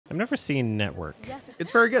I've never seen Network.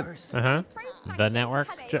 It's very good. Uh-huh. The Network?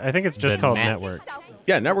 I think it's just The called Net. Network.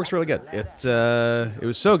 Yeah, Network's really good. It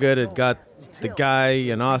was so good it got the guy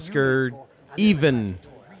an Oscar even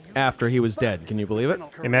after he was dead. Can you believe it?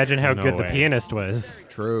 Imagine how No good the way. pianist was.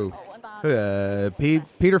 True.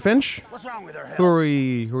 Peter Finch? Who are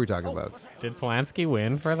we talking about? Did Polanski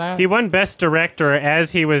win for that? He won Best Director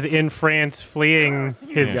as he was in France fleeing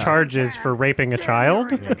his charges for raping a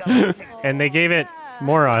child. And they gave it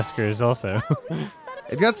more Oscars also.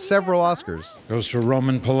 It got several Oscars. Goes to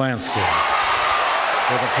Roman Polanski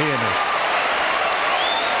for The Pianist.